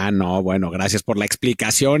previa. Ah, no, bueno, gracias por la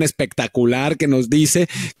explicación espectacular que nos dice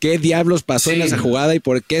qué diablos pasó en esa jugada y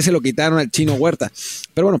por qué se lo quitaron al Chino Huerta.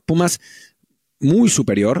 Pero bueno, Pumas muy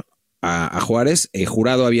superior a Juárez.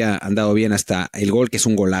 Jurado había andado bien hasta el gol, que es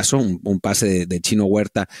un golazo, un pase de Chino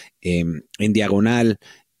Huerta en diagonal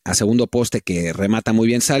a segundo poste que remata muy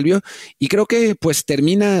bien Salvio, y creo que pues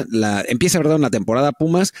empieza, ¿verdad?, una temporada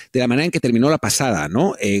Pumas de la manera en que terminó la pasada,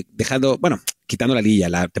 ¿no? Quitando la liguilla,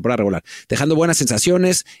 la temporada regular, dejando buenas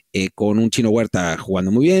sensaciones, con un Chino Huerta jugando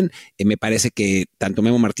muy bien. Me parece que tanto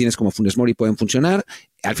Memo Martínez como Funes Mori pueden funcionar.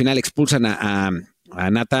 Al final expulsan a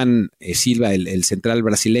Nathan Silva, el central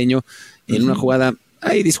brasileño, en una jugada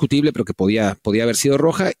ahí discutible, pero que podía haber sido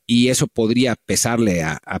roja, y eso podría pesarle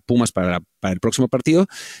a Pumas para el próximo partido,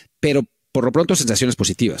 pero por lo pronto sensaciones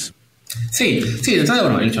positivas. Sí, de entrada,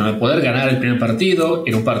 bueno, el hecho de poder ganar el primer partido,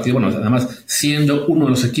 en un partido, bueno, además siendo uno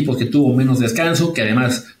de los equipos que tuvo menos descanso, que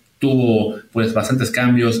además tuvo pues bastantes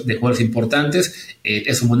cambios de jugadores importantes,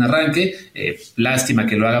 es un buen arranque. Lástima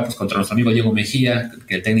que lo haga pues contra nuestro amigo Diego Mejía,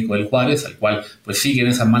 que es el técnico del Juárez, al cual pues sigue en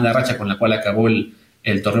esa mala racha con la cual acabó el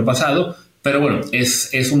torneo pasado. Pero bueno,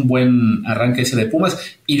 es un buen arranque ese de Pumas,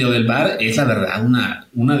 y lo del VAR es la verdad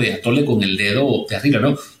una de atole con el dedo terrible,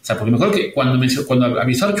 ¿no? O sea, porque mejor que cuando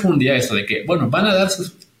avisó Archo un día esto de que, bueno, van a dar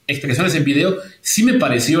sus explicaciones en video, sí me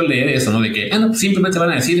pareció leer eso, ¿no? De que, no, simplemente van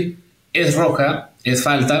a decir, es roja, es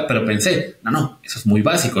falta, pero pensé, no, eso es muy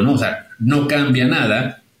básico, ¿no? O sea, no cambia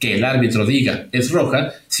nada que el árbitro diga es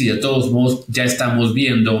roja, si de todos modos ya estamos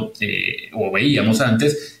viendo, o veíamos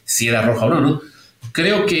antes, si era roja o no, ¿no?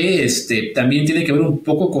 Creo que también tiene que ver un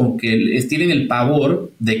poco con que tienen el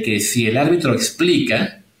pavor de que si el árbitro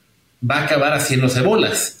explica, va a acabar haciéndose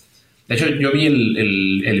bolas. De hecho, yo vi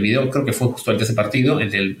el video, creo que fue justo antes de ese partido,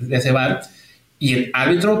 de ese VAR, y el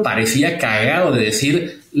árbitro parecía cagado de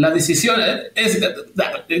decir, la decisión es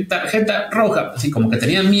tarjeta roja, así como que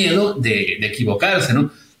tenía miedo de equivocarse,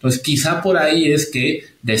 ¿no? Entonces, quizá por ahí es que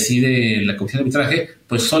decide la comisión de arbitraje,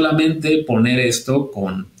 pues solamente poner esto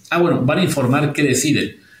con... bueno, van a informar qué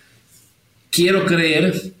deciden. Quiero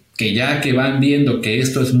creer que ya que van viendo que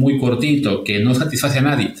esto es muy cortito, que no satisface a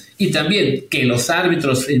nadie, y también que los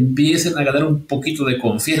árbitros empiecen a ganar un poquito de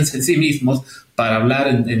confianza en sí mismos para hablar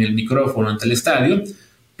en el micrófono ante el estadio,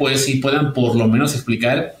 pues si puedan por lo menos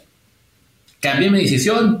explicar, cambié mi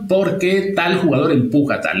decisión porque tal jugador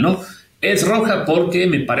empuja tal, ¿no? Es roja porque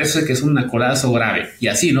me parece que es un colazo grave, y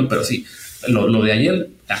así, ¿no? Pero sí, lo de ayer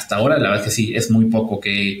hasta ahora, la verdad es que sí, es muy poco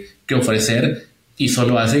que ofrecer, y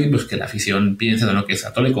solo hace pues, que la afición piense, ¿no?, que se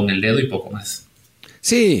atole con el dedo y poco más.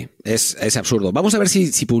 Sí, es absurdo. Vamos a ver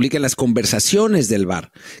si publican las conversaciones del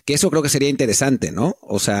VAR, que eso creo que sería interesante, ¿no?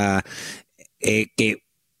 O sea, que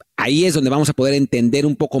ahí es donde vamos a poder entender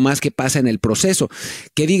un poco más qué pasa en el proceso.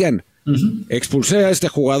 Que digan, expulsé a este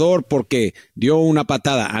jugador porque dio una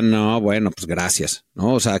patada. Ah, no, bueno, pues gracias,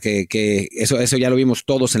 ¿no? O sea, que eso ya lo vimos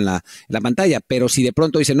todos en la pantalla, pero si de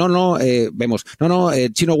pronto dicen, vemos,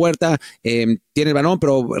 Chino Huerta tiene el balón,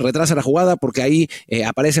 pero retrasa la jugada porque ahí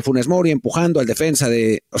aparece Funes Mori empujando al defensa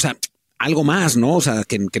o sea, algo más, ¿no? O sea,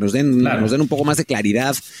 que nos den, claro, nos den un poco más de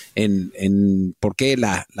claridad en por qué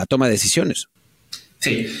la toma de decisiones.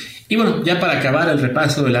 Sí, y bueno, ya para acabar el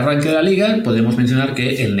repaso del arranque de la liga, podemos mencionar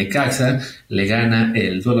que el Necaxa le gana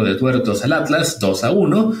el duelo de tuertos al Atlas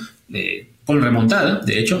 2-1, con remontada.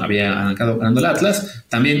 De hecho, había arrancado ganando el Atlas.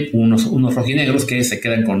 También unos rojinegros que se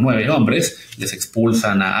quedan con 9 hombres, les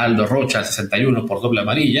expulsan a Aldo Rocha al 61 por doble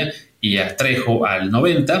amarilla y a Trejo al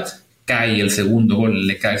 90. Cae el segundo gol del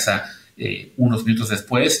Necaxa unos minutos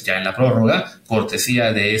después, ya en la prórroga,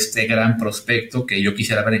 cortesía de este gran prospecto que yo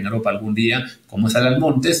quisiera ver en Europa algún día, como es Alan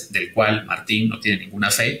Montes, del cual Martín no tiene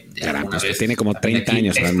ninguna fe. Tiene como 30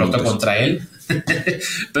 años. Explotó contra él.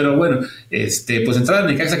 Pero bueno, pues entrada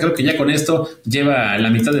de Necaxa, creo que ya con esto lleva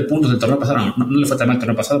la mitad de puntos del torneo pasado. No le fue tan mal el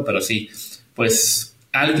torneo pasado, pero sí, pues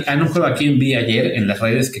en un juego aquí vi ayer en las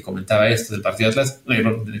redes que comentaba esto del partido de Atlas,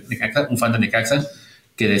 Necaxa, un fan de Necaxa,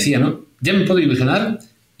 que decía, ¿no? ¿Ya me puedo ilusionar?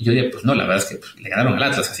 Y yo dije, pues no, la verdad es que le ganaron al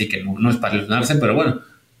Atlas, así que no es para ilusionarse, pero bueno,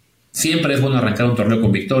 siempre es bueno arrancar un torneo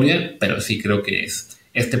con victoria, pero sí creo que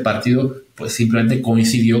este partido pues simplemente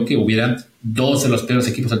coincidió que hubiera dos de los peores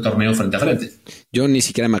equipos del torneo frente a frente. Yo ni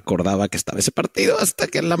siquiera me acordaba que estaba ese partido hasta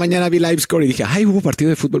que en la mañana vi LiveScore y dije, hubo partido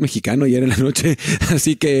de fútbol mexicano ayer en la noche,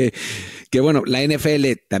 así que que bueno, la NFL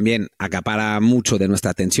también acapara mucho de nuestra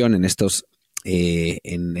atención en estos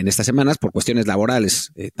en estas semanas por cuestiones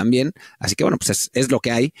laborales también. Así que bueno, pues es lo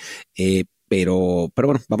que hay. Pero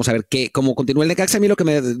bueno, vamos a ver cómo continúa el Necaxa. A mí lo que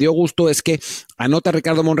me dio gusto es que anota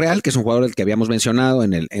Ricardo Monreal, que es un jugador del que habíamos mencionado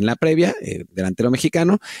en la previa, delantero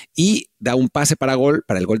mexicano, y da un pase para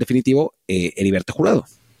el gol definitivo, Heriberto Jurado.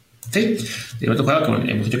 Sí, Heriberto Jurado, como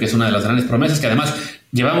hemos dicho que es una de las grandes promesas, que además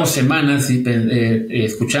llevamos semanas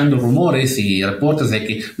escuchando rumores y reportes de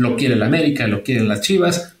que lo quiere el América, lo quieren las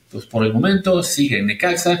Chivas. Pues por el momento sigue en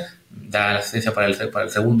Necaxa, da la asistencia para el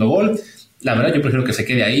segundo gol. La verdad, yo prefiero que se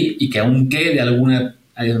quede ahí y que aún quede alguna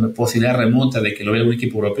posibilidad remota de que lo vea algún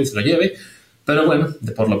equipo europeo y se lo lleve. Pero bueno,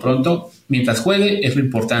 por lo pronto, mientras juegue, es lo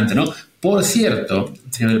importante, ¿no? Por cierto,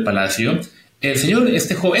 señor del Palacio, el señor,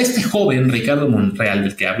 este joven Ricardo Monreal,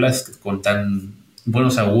 del que hablas con tan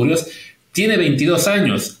buenos augurios, tiene 22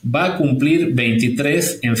 años, va a cumplir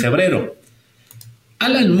 23 en febrero.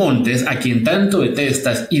 Alan Montes, a quien tanto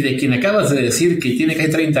detestas y de quien acabas de decir que tiene casi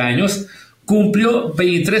 30 años, cumplió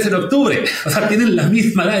 23 en octubre. O sea, tienen la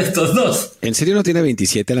misma edad estos dos. ¿En serio no tiene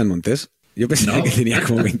 27 Alan Montes? Yo pensaba que tenía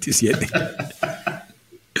como 27.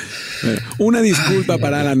 Bueno, una disculpa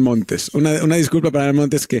para Alan Montes. Una disculpa para Alan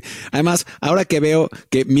Montes, que además, ahora que veo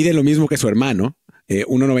que mide lo mismo que su hermano,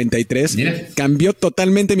 1.93, Mira, cambió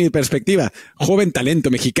totalmente mi perspectiva. Joven talento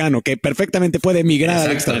mexicano que perfectamente puede emigrar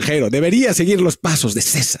al extranjero. Debería seguir los pasos de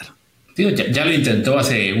César. Tío, ya lo intentó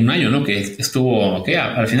hace un año, ¿no? Que estuvo,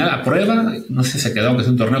 al final a prueba, no sé si se quedó, aunque es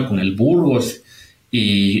un torneo con el Burgos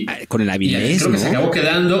y con el Avilés, creo que se acabó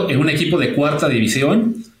quedando en un equipo de cuarta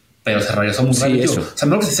división, pero se regresó muy rápido. O sea,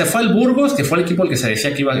 no, se fue al Burgos, que fue el equipo al que se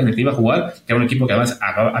decía que en el que iba a jugar, que era un equipo que además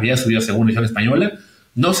había subido a segunda división española.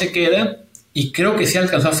 No se queda y creo que sí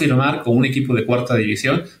alcanzó a firmar con un equipo de cuarta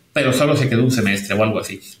división, pero solo se quedó un semestre o algo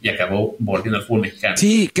así y acabó volviendo al fútbol mexicano.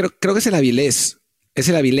 Sí, creo que es el Avilés. Es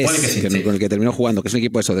el Avilés sí. Con el que terminó jugando, que es un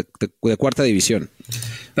equipo de cuarta división.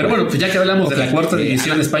 Pero bueno, pues ya que hablamos de la cuarta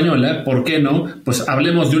división española, ¿por qué no? Pues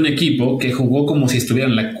hablemos de un equipo que jugó como si estuviera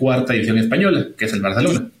en la cuarta división española, que es el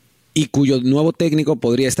Barcelona. Y cuyo nuevo técnico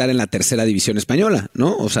podría estar en la tercera división española,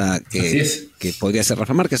 ¿no? O sea, que podría ser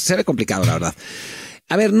Rafa Márquez. Se ve complicado, la verdad.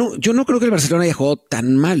 A ver, yo no creo que el Barcelona haya jugado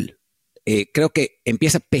tan mal. Creo que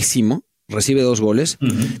empieza pésimo. Recibe 2 goles.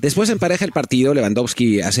 Después empareja el partido.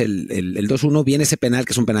 Lewandowski hace el 2-1. Viene ese penal,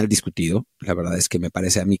 que es un penal discutido. La verdad es que me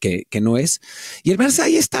parece a mí que no es. Y el Barça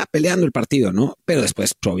ahí está peleando el partido, ¿no? Pero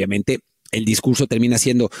después, pues, obviamente, el discurso termina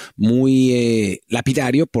siendo muy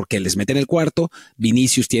lapidario porque les meten el cuarto.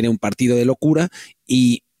 Vinicius tiene un partido de locura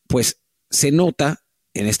y pues se nota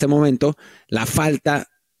en este momento la falta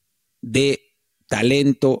de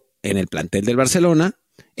talento en el plantel del Barcelona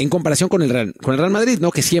en comparación con el Real Madrid,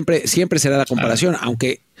 ¿no? Que siempre será la comparación,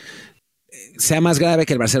 aunque sea más grave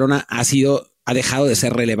que el Barcelona ha dejado de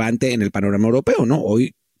ser relevante en el panorama europeo, ¿no?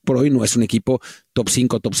 Hoy por hoy no es un equipo top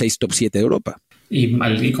 5, top 6, top 7 de Europa.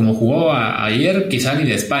 Y como jugó ayer, quizá ni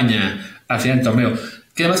de España al final del torneo.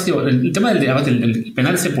 Que además, tío, el tema del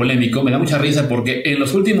penal ese polémico me da mucha risa porque en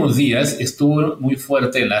los últimos días estuvo muy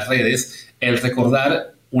fuerte en las redes el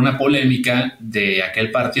recordar una polémica de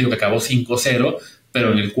aquel partido que acabó 5-0,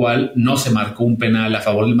 pero en el cual no se marcó un penal a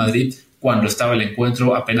favor del Madrid cuando estaba el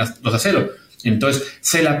encuentro apenas 2-0. Entonces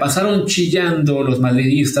se la pasaron chillando los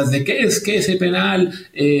madridistas de que es que ese penal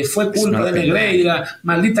fue culpa de Negreira,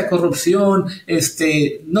 maldita corrupción,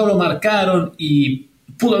 no lo marcaron y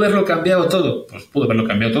pudo haberlo cambiado todo. Pues pudo haberlo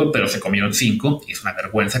cambiado todo, pero se comieron 5 y es una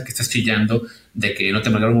vergüenza que estés chillando de que no te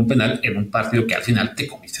marcaron un penal en un partido que al final te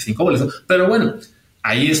comiste 5 goles. Pero bueno,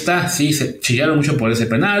 ahí está, sí, se chillaron mucho por ese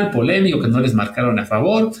penal polémico que no les marcaron a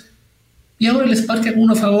favor y ahora les marcan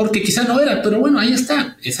uno a favor que quizá no era, pero bueno, ahí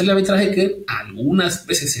está. Esa es el arbitraje que algunas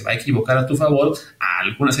veces se va a equivocar a tu favor,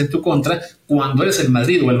 algunas en tu contra. Cuando eres el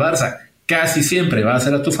Madrid o el Barça, casi siempre va a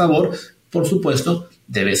ser a tu favor. Por supuesto,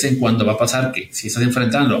 de vez en cuando va a pasar que si estás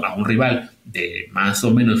enfrentando a un rival de más o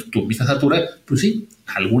menos tu misma estatura, pues sí,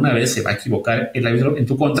 alguna vez se va a equivocar el árbitro en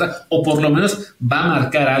tu contra o por lo menos va a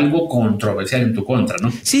marcar algo controversial en tu contra,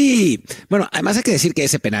 ¿no? Sí, bueno, además hay que decir que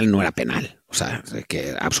ese penal no era penal, o sea,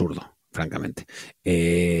 que absurdo, francamente.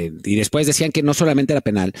 Y después decían que no solamente era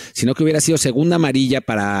penal, sino que hubiera sido segunda amarilla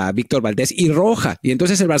para Víctor Valdés y roja, y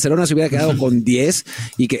entonces el Barcelona se hubiera quedado con 10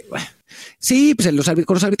 y que... Bueno, sí, pues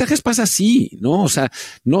con los arbitrajes pasa así, ¿no? O sea,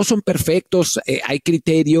 no son perfectos, hay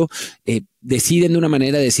criterio, deciden de una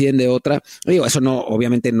manera, deciden de otra. Digo, eso no,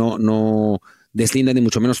 obviamente no deslinda ni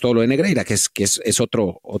mucho menos todo lo de Negreira, que es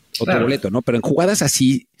otro claro, boleto, ¿no? Pero en jugadas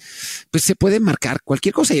así, pues se puede marcar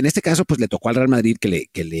cualquier cosa. Y en este caso, pues le tocó al Real Madrid que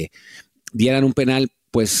le dieran un penal,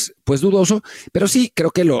 pues dudoso. Pero sí,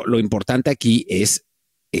 creo que lo importante aquí es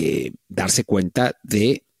darse cuenta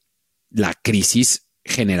de la crisis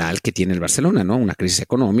general que tiene el Barcelona, ¿no? Una crisis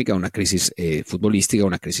económica, una crisis futbolística,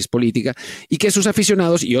 una crisis política, y que sus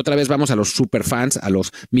aficionados, y otra vez vamos a los superfans, a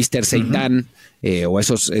los Mr. Seitan, o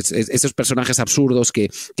esos personajes absurdos que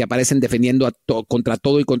aparecen defendiendo contra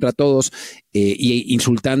todo y contra todos, y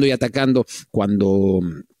insultando y atacando cuando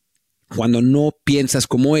no piensas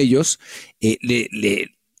como ellos,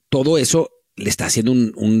 todo eso le está haciendo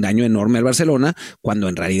un daño enorme al Barcelona, cuando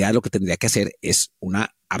en realidad lo que tendría que hacer es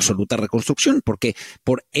una absoluta reconstrucción, porque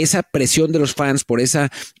por esa presión de los fans, por esa,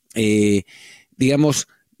 digamos,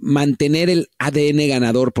 mantener el ADN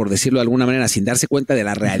ganador, por decirlo de alguna manera, sin darse cuenta de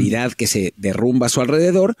la realidad que se derrumba a su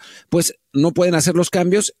alrededor, pues no pueden hacer los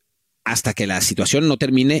cambios hasta que la situación no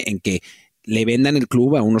termine en que le vendan el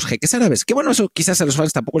club a unos jeques árabes. Que bueno, eso quizás a los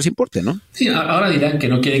fans tampoco les importe, ¿no? Sí, ahora dirán que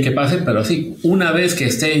no quieren que pase, pero sí, una vez que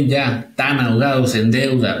estén ya tan ahogados en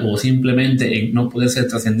deuda o simplemente en no poder ser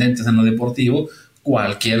trascendentes en lo deportivo,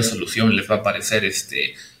 cualquier solución les va a parecer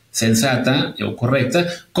sensata o correcta,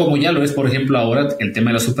 como ya lo es, por ejemplo, ahora el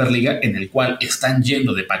tema de la Superliga, en el cual están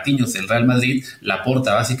yendo de patiños del Real Madrid.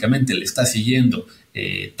 Laporta básicamente le está siguiendo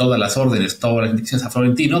todas las órdenes, todas las indicaciones a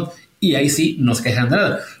Florentino, y ahí sí nos quejan de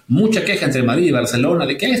nada. Mucha queja entre Madrid y Barcelona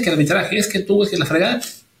de que es que el arbitraje, es que tú, es que la fregada,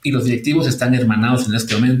 y los directivos están hermanados en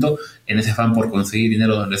este momento en ese afán por conseguir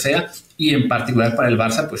dinero donde sea, y en particular para el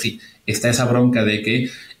Barça, pues sí, está esa bronca de que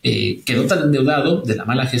quedó tan endeudado de la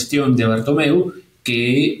mala gestión de Bartomeu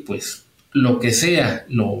que pues lo que sea,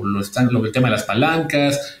 lo que el tema de las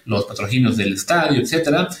palancas, los patrocinios del estadio,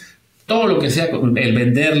 etcétera, todo lo que sea, el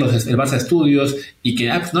vender el Barça Estudios, y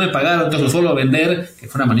que pues no me pagaron, entonces lo suelo vender, que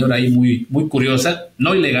fue una maniobra ahí muy, muy curiosa,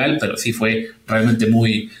 no ilegal, pero sí fue realmente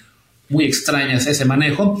muy, muy extraña ese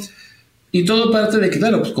manejo. Y todo parte de que,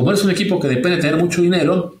 claro, pues como eres un equipo que depende de tener mucho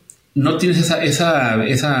dinero, no tienes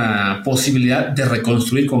esa posibilidad de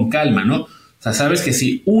reconstruir con calma, ¿no? O sea, sabes que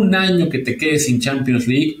si un año que te quedes sin Champions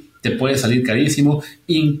League te puede salir carísimo,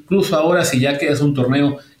 incluso ahora si ya quedas un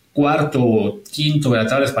torneo cuarto o quinto de la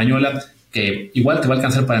tabla española, que igual te va a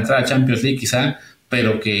alcanzar para entrar a Champions League quizá,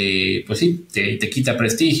 pero que pues sí, te quita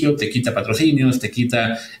prestigio, te quita patrocinios, te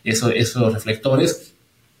quita esos reflectores.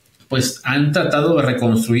 Pues han tratado de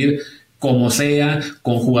reconstruir como sea,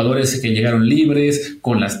 con jugadores que llegaron libres,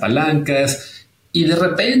 con las palancas, y de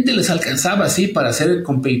repente les alcanzaba así para ser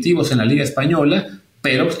competitivos en la Liga Española,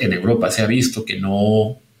 pero en Europa se ha visto que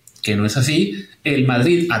no es así. El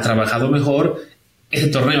Madrid ha trabajado mejor. Ese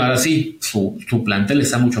torneo ahora sí, su plantel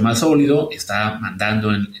está mucho más sólido, está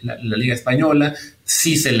mandando en la Liga Española,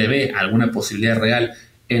 sí se le ve alguna posibilidad real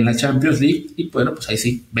en la Champions League, y bueno, pues ahí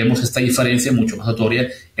sí vemos esta diferencia mucho más notoria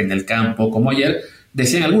en el campo, como ayer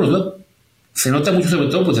decían algunos, ¿no? Se nota mucho, sobre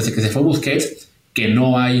todo pues desde que se fue Busquets, que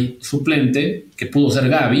no hay suplente, que pudo ser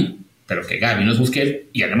Gavi, pero que Gavi no es Busquets,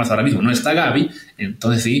 y además ahora mismo no está Gavi.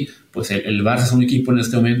 Entonces sí, pues el Barça es un equipo en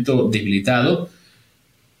este momento debilitado,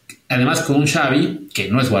 además con un Xavi que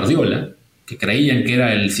no es Guardiola, que creían que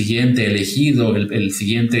era el siguiente elegido, el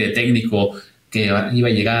siguiente técnico que iba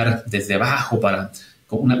a llegar desde abajo para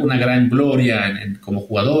una gran gloria como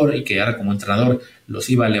jugador, y que ahora como entrenador los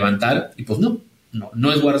iba a levantar, y pues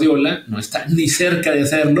no es Guardiola, no está ni cerca de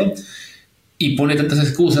serlo, y pone tantas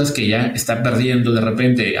excusas que ya está perdiendo de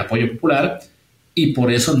repente apoyo popular, y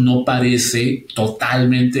por eso no parece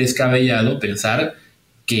totalmente descabellado pensar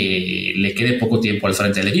que le quede poco tiempo al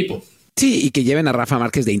frente del equipo. Sí, y que lleven a Rafa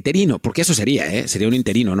Márquez de interino, porque eso sería un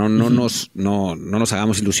interino. No nos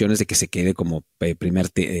hagamos ilusiones de que se quede como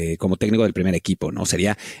como técnico del primer equipo, ¿no?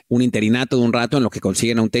 Sería un interinato de un rato en lo que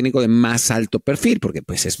consiguen a un técnico de más alto perfil, porque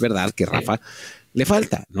pues es verdad que Rafa le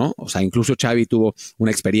falta, ¿no? O sea, incluso Xavi tuvo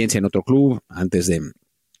una experiencia en otro club antes de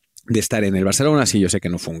estar en el Barcelona. Sí, yo sé que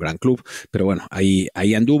no fue un gran club, pero bueno, ahí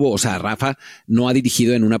anduvo. O sea, Rafa no ha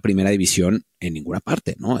dirigido en una primera división en ninguna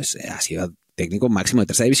parte, ¿no? Ha sido técnico máximo de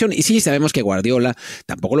tercera división. Y sí, sabemos que Guardiola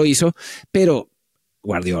tampoco lo hizo, pero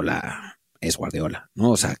Guardiola es Guardiola,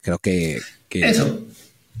 ¿no? O sea, creo que eso.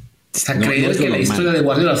 O sea, creer que la historia de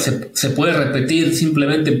Guardiola se puede repetir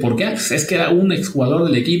simplemente porque es que era un exjugador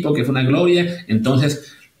del equipo que fue una gloria,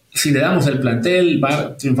 entonces si le damos el plantel va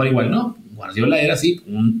a triunfar igual. No, Guardiola era así,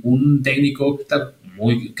 un técnico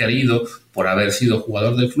muy querido por haber sido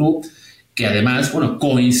jugador del club, que además, bueno,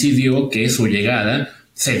 coincidió que su llegada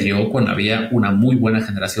se dio cuando había una muy buena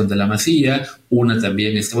generación de la Masía, una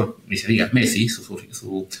también, ni se diga Messi,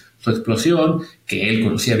 su explosión, que él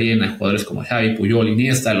conocía bien a jugadores como Xavi, Puyol,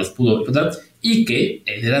 Iniesta, los pudo explotar, y que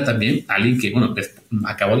él era también alguien que, bueno,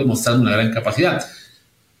 acabó demostrando una gran capacidad.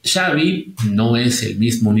 Xavi no es el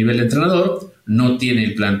mismo nivel de entrenador, no tiene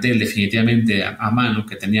el plantel definitivamente a mano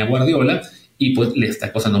que tenía Guardiola, y pues le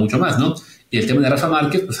está costando mucho más, ¿no? Y el tema de Rafa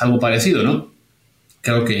Márquez, pues algo parecido, ¿no?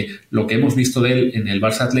 Creo que lo que hemos visto de él en el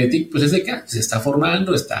Barça Athletic, pues es de que se está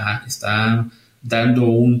formando, está dando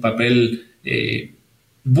un papel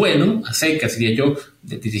bueno, a secas, diría yo,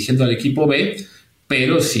 dirigiendo al equipo B,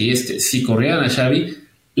 pero si corrieran a Xavi,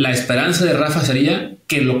 la esperanza de Rafa sería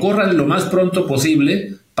que lo corran lo más pronto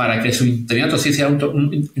posible para que su interinato sí sea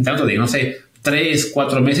un interinato de, no sé, 3,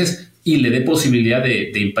 4 meses y le dé posibilidad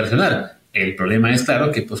de impresionar. El problema es,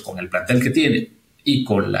 claro, que pues con el plantel que tiene y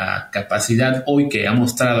con la capacidad hoy que ha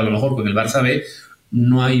mostrado a lo mejor con el Barça B,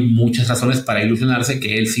 no hay muchas razones para ilusionarse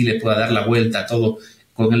que él sí le pueda dar la vuelta a todo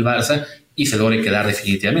con el Barça y se logre quedar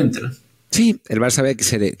definitivamente, ¿no? Sí, el Barça B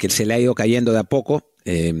que se le ha ido cayendo de a poco.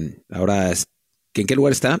 Ahora, ¿en qué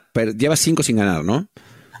lugar está? Pero lleva 5 sin ganar, ¿no?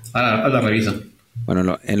 Ahora reviso.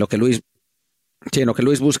 Bueno, en lo que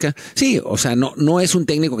Luis busca. Sí, o sea, no es un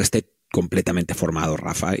técnico que esté completamente formado,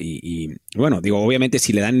 Rafa. Y bueno, digo, obviamente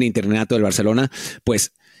si le dan el interinato del Barcelona,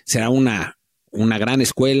 pues será una gran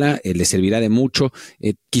escuela, le servirá de mucho.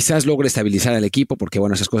 Quizás logre estabilizar al equipo, porque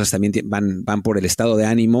bueno, esas cosas también van por el estado de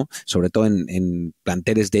ánimo, sobre todo en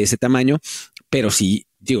planteles de ese tamaño. Pero sí,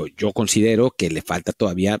 digo, yo considero que le falta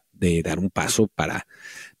todavía de dar un paso para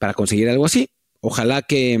conseguir algo así. Ojalá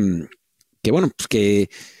que bueno, pues que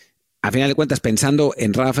a final de cuentas, pensando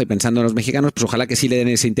en Rafa y pensando en los mexicanos, pues ojalá que sí le den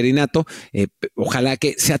ese interinato, ojalá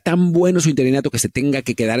que sea tan bueno su interinato que se tenga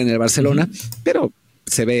que quedar en el Barcelona, pero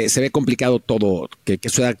se ve complicado todo, que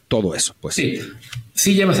suceda todo eso. Pues.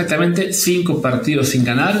 Sí lleva exactamente 5 partidos sin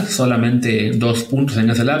ganar, solamente 2 puntos en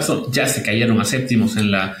ese lapso, ya se cayeron a séptimos en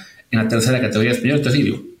la tercera categoría española, entonces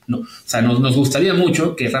digo, no, o sea, nos gustaría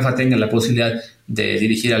mucho que Rafa tenga la posibilidad de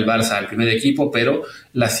dirigir al Barça al primer equipo, pero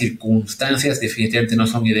las circunstancias definitivamente no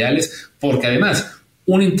son ideales, porque además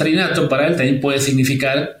un interinato para él también puede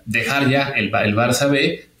significar dejar ya el Barça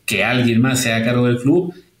B, que alguien más se haga cargo del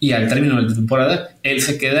club y al término de la temporada él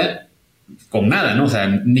se queda con nada, ¿no? O sea,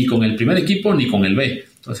 ni con el primer equipo ni con el B.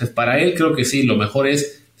 Entonces, para él creo que sí, lo mejor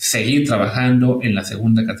es seguir trabajando en la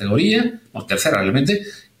segunda categoría, o tercera realmente,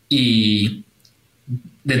 y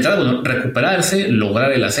de entrada, bueno, recuperarse,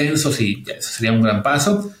 lograr el ascenso, sí, eso sería un gran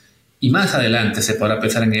paso, y más adelante se podrá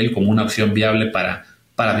pensar en él como una opción viable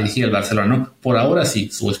para dirigir el Barcelona, ¿no? Por ahora sí,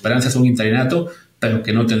 su esperanza es un interinato, pero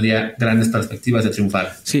que no tendría grandes perspectivas de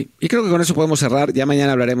triunfar. Sí, y creo que con eso podemos cerrar. Ya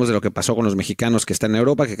mañana hablaremos de lo que pasó con los mexicanos que están en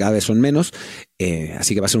Europa, que cada vez son menos,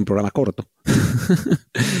 así que va a ser un programa corto.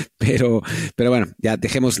 pero bueno, ya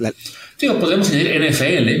dejemos la... Sí, podemos añadir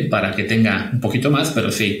NFL para que tenga un poquito más,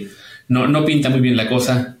 pero sí, no pinta muy bien la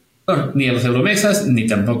cosa, no, ni a los Euromesas, ni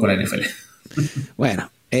tampoco la NFL.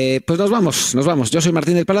 Bueno, pues nos vamos. Yo soy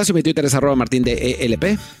Martín del Palacio, mi Twitter es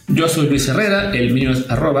 @martindelp. Yo soy Luis Herrera, el mío es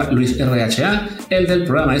 @LuisRHA, el del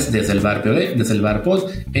programa es Desde el Bar POD, Desde el Bar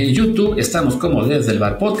Pod. En YouTube estamos como Desde el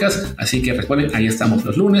Bar Podcast, así que recuerden, ahí estamos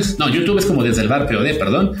los lunes. No, YouTube es como Desde el Bar POD,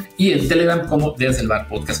 perdón, y en Telegram como Desde el Bar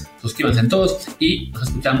Podcast. Suscríbanse en todos y nos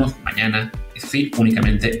escuchamos mañana, sí,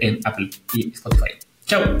 únicamente en Apple y Spotify.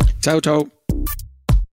 Chao. Chao.